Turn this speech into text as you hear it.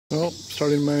Well,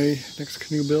 starting my next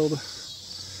canoe build. It's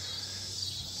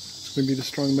going to be the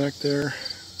strong back there.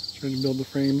 Starting to build the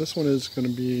frame. This one is going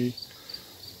to be,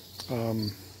 it's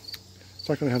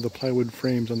not going to have the plywood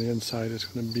frames on the inside. It's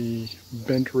going to be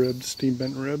bent ribs, steam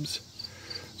bent ribs.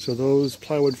 So those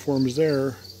plywood forms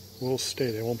there will stay.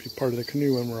 They won't be part of the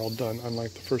canoe when we're all done,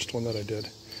 unlike the first one that I did.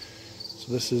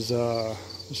 So this is a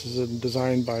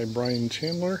design by Brian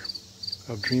Chandler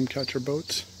of Dreamcatcher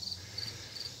Boats.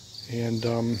 And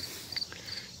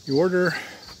you order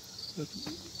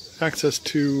access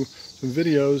to some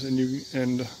videos,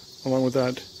 and along with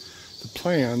that, the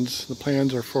plans. The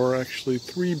plans are for actually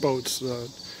 3 boats. The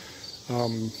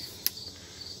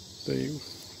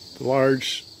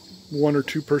large 1 or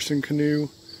 2 person canoe,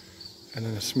 and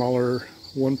then a smaller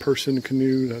 1 person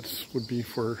canoe that would be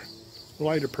for a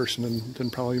lighter person than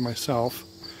probably myself,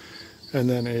 and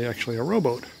then actually a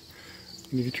rowboat.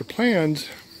 When you get your plans,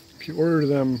 if you order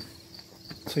them,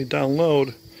 say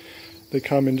download, they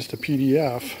come in just a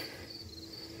PDF,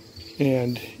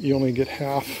 and you only get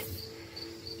half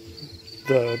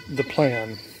the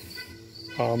plan.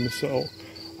 So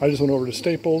I just went over to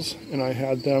Staples and I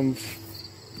had them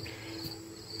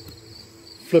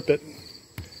flip it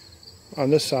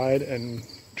on this side and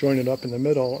join it up in the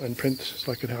middle and print,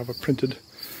 so I could have printed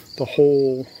the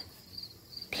whole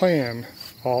plan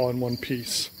all in one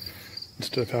piece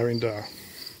instead of having to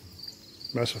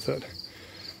mess with it.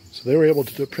 So they were able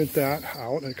to print that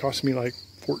out, and it cost me like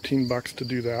 14 bucks to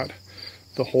do that.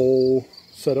 The whole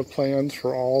set of plans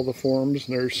for all the forms.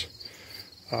 And there's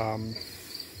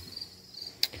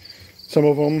some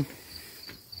of them,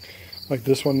 like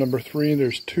this one, number 3,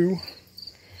 there's 2.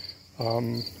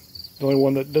 The only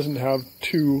one that doesn't have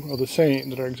 2 of the same,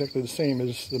 that are exactly the same,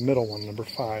 is the middle one, number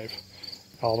 5.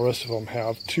 All the rest of them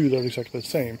have 2 that are exactly the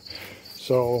same.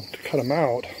 So to cut them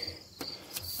out,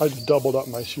 I just doubled up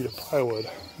my sheet of plywood.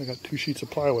 I got 2 sheets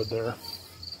of plywood there.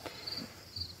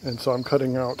 And so I'm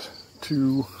cutting out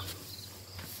 2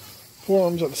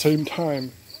 forms at the same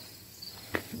time.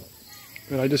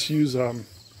 And I just use a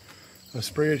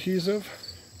spray adhesive.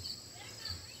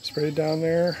 Spray it down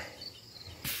there.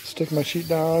 Stick my sheet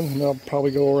down, and I'll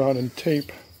probably go around and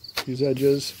tape these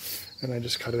edges. And I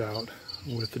just cut it out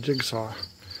with the jigsaw.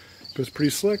 It goes pretty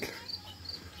slick.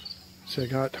 So I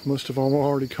got most of them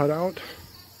already cut out.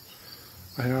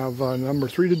 I have number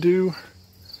 3 to do,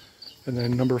 and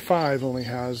then number 5 only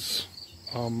has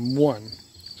 1,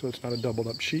 so it's not a doubled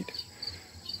up sheet.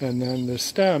 And then the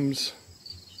stems,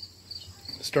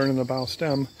 the stern and the bow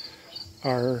stem,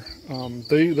 are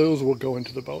those will go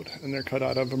into the boat, and they're cut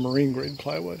out of a marine grade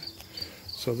plywood.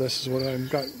 So this is what I've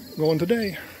got going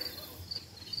today.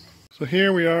 So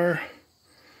here we are.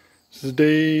 This is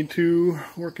day 2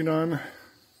 working on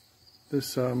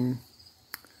this our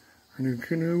new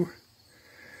canoe.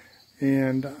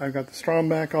 And I've got the strong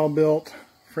back all built,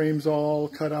 frames all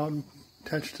cut out and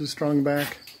attached to the strong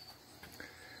back.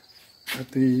 Got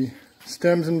the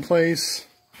stems in place.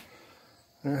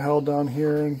 They're held down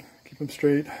here and keep them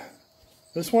straight.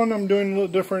 This one I'm doing a little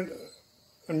different.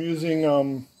 I'm using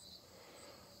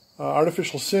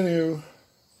artificial sinew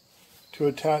to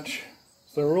attach.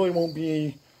 So there really won't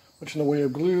be much in the way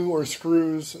of glue or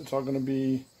screws. It's all going to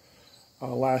be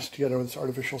lashed together with this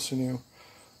artificial sinew.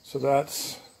 So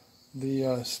that's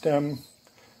the stem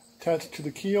attached to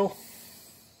the keel,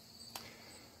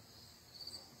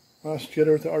 lashed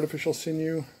together with the artificial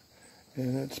sinew,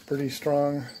 and it's pretty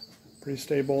strong, pretty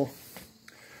stable.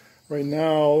 Right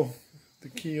now the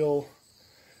keel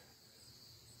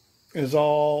is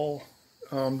all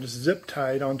just zip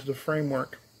tied onto the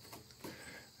framework,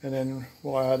 and then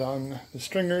we'll add on the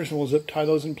stringers and we'll zip tie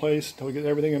those in place until we get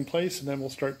everything in place, and then we'll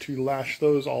start to lash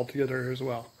those all together as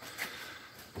well.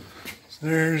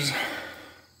 There's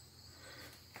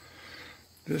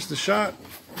just the shot.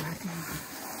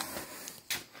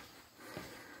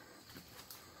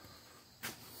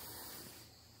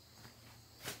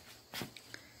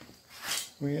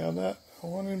 We have that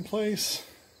one in place,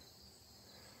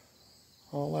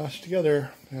 all lashed together.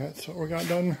 That's what we got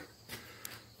done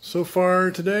so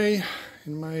far today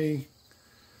in my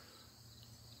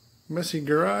messy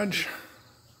garage.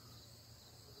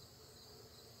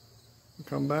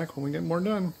 Come back when we get more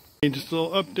done. Just a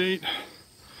little update.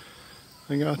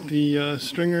 I got the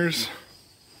stringers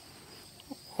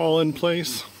all in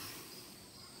place.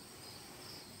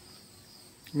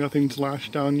 Nothing's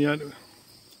lashed down yet.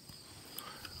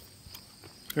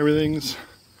 Everything's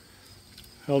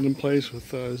held in place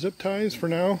with zip ties for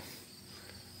now,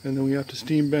 and then we have to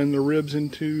steam bend the ribs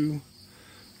into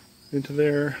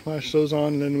there, lash those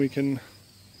on, and then we can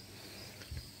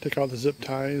take out the zip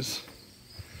ties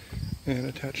and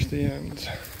attach the ends.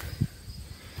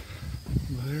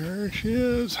 There she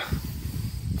is.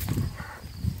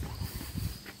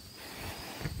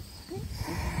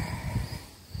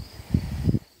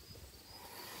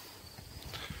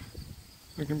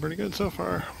 Looking pretty good so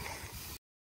far.